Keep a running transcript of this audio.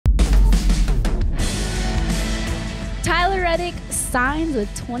Reddick signs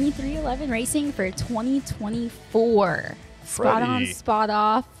with 2311 Racing for 2024. Spot on, spot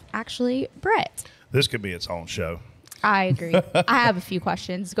off. Actually, Brett. This could be its own show. I agree. I have a few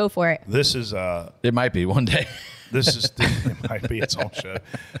questions. Go for it. This is it might be one day. It might be its own show.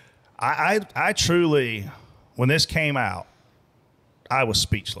 I truly, when this came out, I was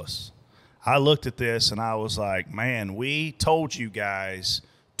speechless. I looked at this and I was like, man, we told you guys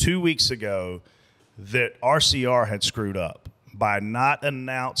 2 weeks ago that RCR had screwed up by not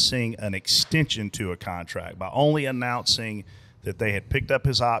announcing an extension to a contract, by only announcing that they had picked up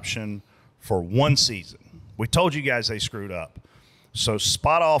his option for one season. We told you guys they screwed up. So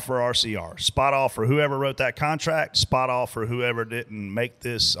spot off for RCR, spot off for whoever wrote that contract, spot off for whoever didn't make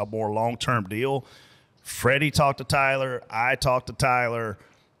this a more long-term deal. Freddie talked to Tyler. I talked to Tyler.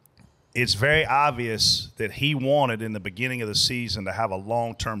 It's very obvious that he wanted in the beginning of the season to have a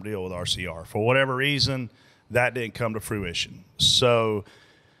long-term deal with RCR. For whatever reason, that didn't come to fruition. So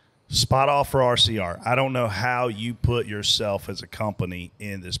spot off for RCR. I don't know how you put yourself as a company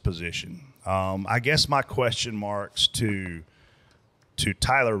in this position. I guess my question marks to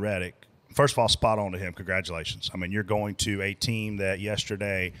Tyler Reddick, first of all, spot on to him. Congratulations. I mean, you're going to a team that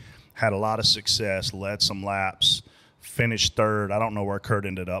yesterday had a lot of success, led some laps, finished third. I don't know where Kurt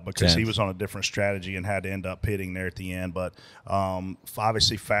ended up because he was on a different strategy and had to end up pitting there at the end. But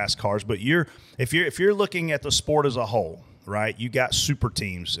obviously fast cars. But if you're looking at the sport as a whole, right, you got super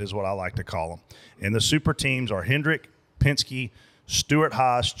teams is what I like to call them. And the super teams are Hendrick, Penske, Stewart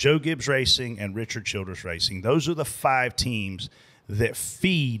Haas, Joe Gibbs Racing, and Richard Childress Racing. Those are the 5 teams that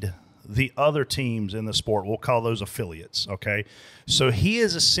feed the other teams in the sport. We'll call those affiliates, okay? So he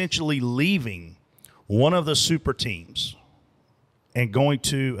is essentially leaving one of the super teams and going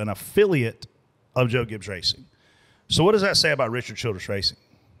to an affiliate of Joe Gibbs Racing. So what does that say about Richard Childress Racing?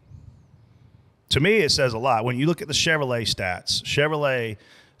 To me, it says a lot. When you look at the Chevrolet stats, Chevrolet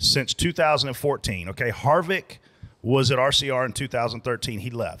since 2014, okay, Harvick was at RCR in 2013. He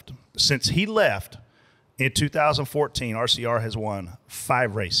left. Since he left in 2014, RCR has won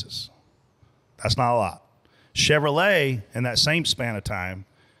 5 races. That's not a lot. Chevrolet, in that same span of time,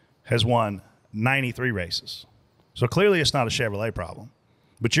 has won 93 races. So clearly it's not a Chevrolet problem.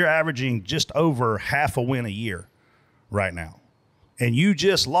 But you're averaging just over half a win a year right now. And you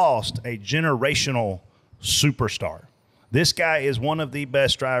just lost a generational superstar. This guy is one of the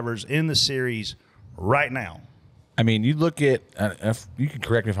best drivers in the series right now. I mean, you look at you can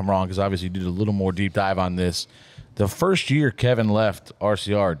correct me if I'm wrong because obviously you did a little more deep dive on this. The first year Kevin left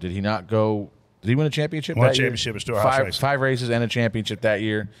RCR, did he not go? Did he win a championship? Won a championship at Stewart Haas Racing. 5 races and a championship that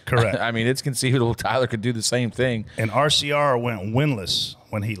year. Correct. I mean, it's conceivable Tyler could do the same thing. And RCR went winless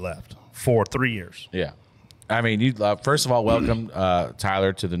when he left for 3 years. Yeah. I mean, you first of all, welcome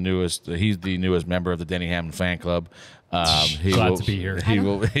Tyler to the newest. He's the newest member of the Denny Hamlin fan club. Glad to be here.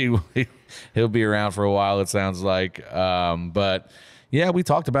 He'll be around for a while. It sounds like, but yeah, we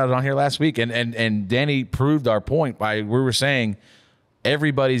talked about it on here last week, and Denny proved our point by we were saying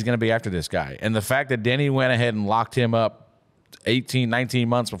everybody's going to be after this guy, and the fact that Denny went ahead and locked him up 18, 19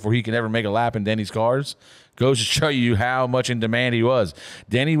 months before he could ever make a lap in Denny's cars goes to show you how much in demand he was.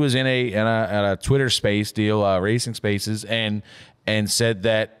 Denny was in a Twitter space deal, Racing Spaces, and said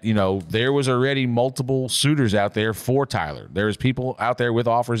that, you know, there was already multiple suitors out there for Tyler. There was people out there with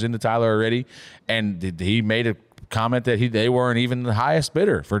offers into Tyler already, and he made a comment that they weren't even the highest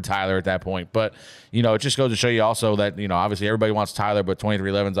bidder for Tyler at that point. But, you know, it just goes to show you also that, you know, obviously everybody wants Tyler, but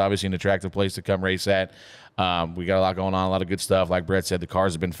 2311 is obviously an attractive place to come race at. We got a lot going on, a lot of good stuff. Like Brett said, the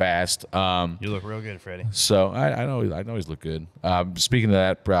cars have been fast. You look real good, Freddie. So I know he's look good. Speaking of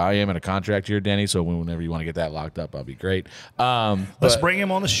that, I am in a contract here, Denny. So whenever you want to get that locked up, I'll be great. Let's bring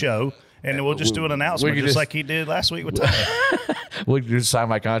him on the show, and then we'll just do an announcement just like he did last week with Tyler. We'll just sign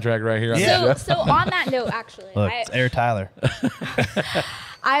my contract right here. So on that note, actually, Look, it's Air Tyler.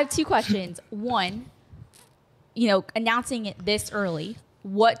 I have 2 questions. One, you know, announcing it this early,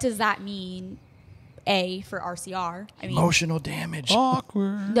 what does that mean? For RCR. I mean, emotional damage.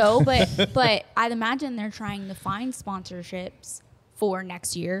 Awkward. No, but I'd imagine they're trying to find sponsorships for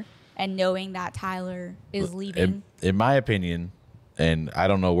next year, and knowing that Tyler is leaving. In my opinion, and I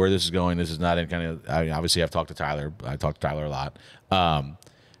don't know where this is going. This is not in kind of. I mean, obviously, I've talked to Tyler. I talked to Tyler a lot.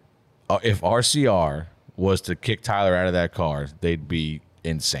 If RCR was to kick Tyler out of that car, they'd be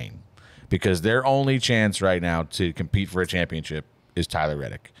insane because their only chance right now to compete for a championship is Tyler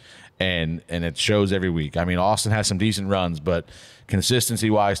Reddick. And it shows every week. I mean, Austin has some decent runs, but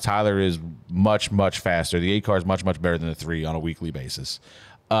consistency-wise, Tyler is much, much faster. The 8 car is much, much better than the 3 on a weekly basis.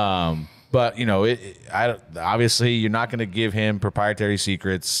 But, you know, obviously you're not going to give him proprietary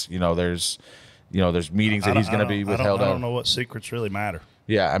secrets. You know, there's there's meetings that he's going to be withheld. I don't know what secrets really matter.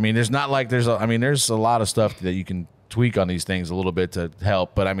 Yeah, I mean, there's not like there's a lot of stuff that you can tweak on these things a little bit to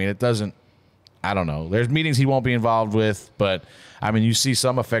help, but I mean, it doesn't. I don't know. There's meetings he won't be involved with, but I mean, you see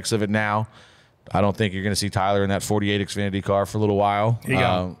some effects of it now. I don't think you're going to see Tyler in that 48 Xfinity car for a little while.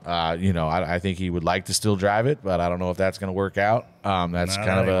 I think he would like to still drive it, but I don't know if that's going to work out. That's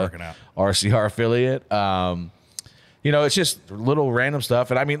kind of a RCR affiliate. It's just little random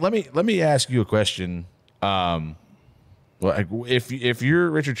stuff. And I mean, let me ask you a question. If you're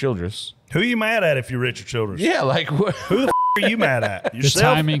Richard Childress, who are you mad at? If you're Richard Childress, yeah, like who the are you mad at? Yourself? The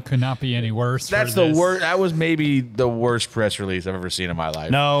timing could not be any worse. That's the worst. That was maybe the worst press release I've ever seen in my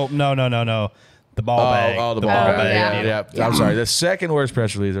life. No. The ball bag. Oh, the ball bag. Yeah. I'm sorry. The second worst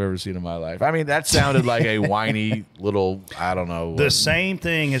press release I've ever seen in my life. I mean, that sounded like a whiny little, I don't know. The same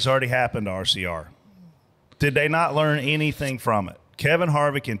thing has already happened to RCR. Did they not learn anything from it? Kevin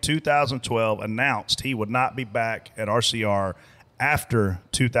Harvick in 2012 announced he would not be back at RCR after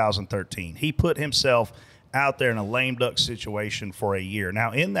 2013. He put himself out there in a lame duck situation for a year.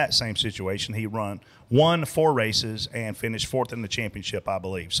 Now, in that same situation, he won 4 races and finished 4th in the championship, I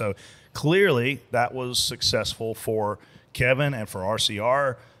believe. So clearly that was successful for Kevin and for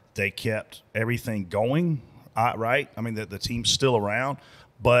RCR. They kept everything going, right? I mean, the team's still around,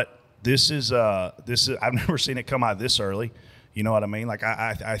 but this is I've never seen it come out this early. You know what I mean? Like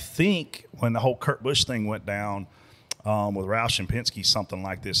I think when the whole Kurt Busch thing went down, with Roush and Penske, something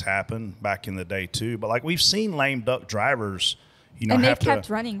like this happened back in the day too. But like we've seen lame duck drivers, and have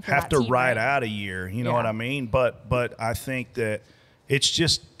to ride out a year. You know what I mean? But I think that it's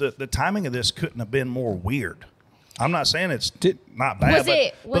just the timing of this couldn't have been more weird. I'm not saying it's not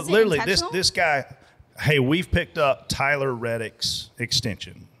bad, but literally this guy. Hey, we've picked up Tyler Reddick's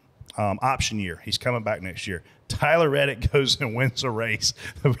extension, option year. He's coming back next year. Tyler Reddick goes and wins a race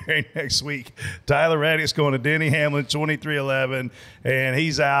the very next week. Tyler Reddick's going to Denny Hamlin 23-11, and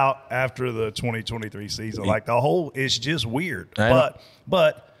he's out after the 2023 season. Like the whole, it's just weird.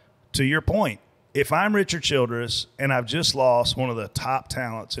 But to your point, if I'm Richard Childress and I've just lost one of the top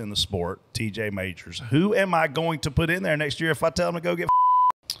talents in the sport, T.J. Majors, who am I going to put in there next year if I tell him to go get?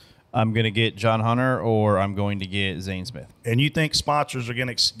 I'm going to get John Hunter or I'm going to get Zane Smith. And you think sponsors are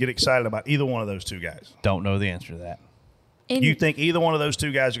going to get excited about either one of those two guys? Don't know the answer to that. You think either one of those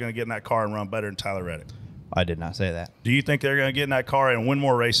two guys are going to get in that car and run better than Tyler Reddick? I did not say that. Do you think they're going to get in that car and win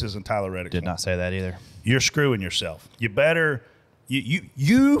more races than Tyler Reddick? Did not say that either. You're screwing yourself. You better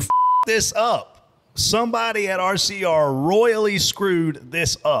you this up. Somebody at RCR royally screwed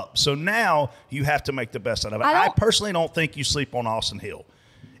this up. So now you have to make the best out of it. I personally don't think you sleep on Austin Hill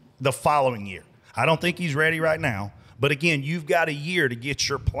the following year. I don't think he's ready right now. But again, you've got a year to get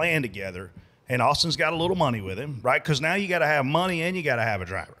your plan together. And Austin's got a little money with him, right? Because now you got to have money and you got to have a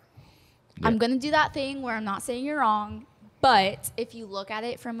driver. Yeah. I'm going to do that thing where I'm not saying you're wrong. But if you look at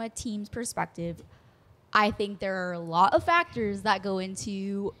it from a team's perspective, I think there are a lot of factors that go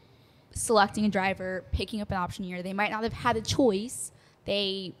into selecting a driver, picking up an option year. They might not have had a choice.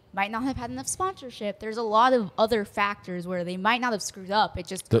 They might not have had enough sponsorship. There's a lot of other factors where they might not have screwed up. It's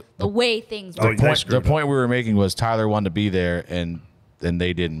just the way things work. The point we were making was Tyler wanted to be there, and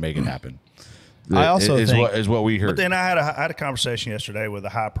they didn't make it happen. I also think is what we heard. But then I had a conversation yesterday with a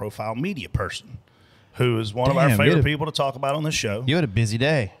high-profile media person who is one of our favorite people to talk about on this show. You had a busy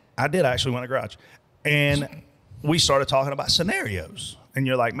day. I did actually win a garage. And we started talking about scenarios. And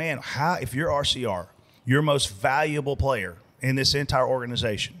you're like, man, if you're RCR, your most valuable player in this entire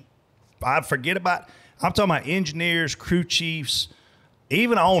organization, I'm talking about engineers, crew chiefs,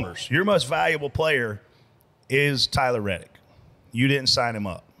 even owners. Your most valuable player is Tyler Reddick. You didn't sign him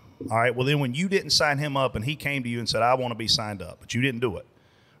up. All right. Well, then when you didn't sign him up and he came to you and said, I want to be signed up, but you didn't do it,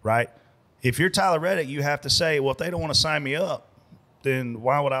 right? If you're Tyler Reddick, you have to say, well, if they don't want to sign me up, then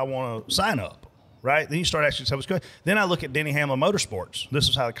why would I want to sign up, right? Then you start asking yourself, what's good. Then I look at Denny Hamlin Motorsports. This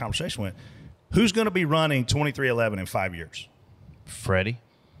is how the conversation went. Who's going to be running 23-11 in 5 years? Freddie.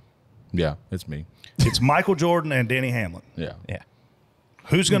 Yeah, it's me. It's Michael Jordan and Denny Hamlin. Yeah.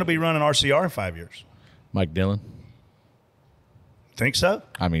 Who's going to be running RCR in 5 years? Mike Dillon. Think so?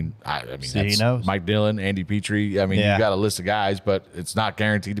 I mean, he knows. Mike Dillon, Andy Petrie. I mean, you got a list of guys, but it's not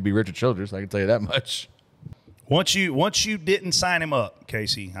guaranteed to be Richard Childress. I can tell you that much. Once you didn't sign him up,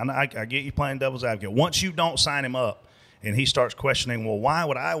 Casey, I get you playing devil's advocate. Once you don't sign him up and he starts questioning, well, why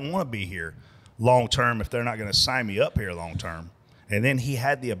would I want to be here long term if they're not going to sign me up here long term? And then he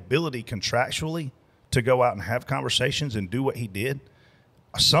had the ability contractually to go out and have conversations and do what he did.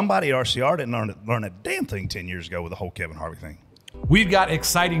 Somebody at RCR didn't learn a damn thing 10 years ago with the whole Kevin Harvick thing. We've got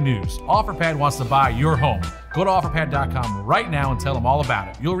exciting news. OfferPad wants to buy your home. Go to OfferPad.com right now and tell them all about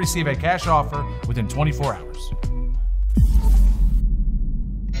it. You'll receive a cash offer within 24 hours.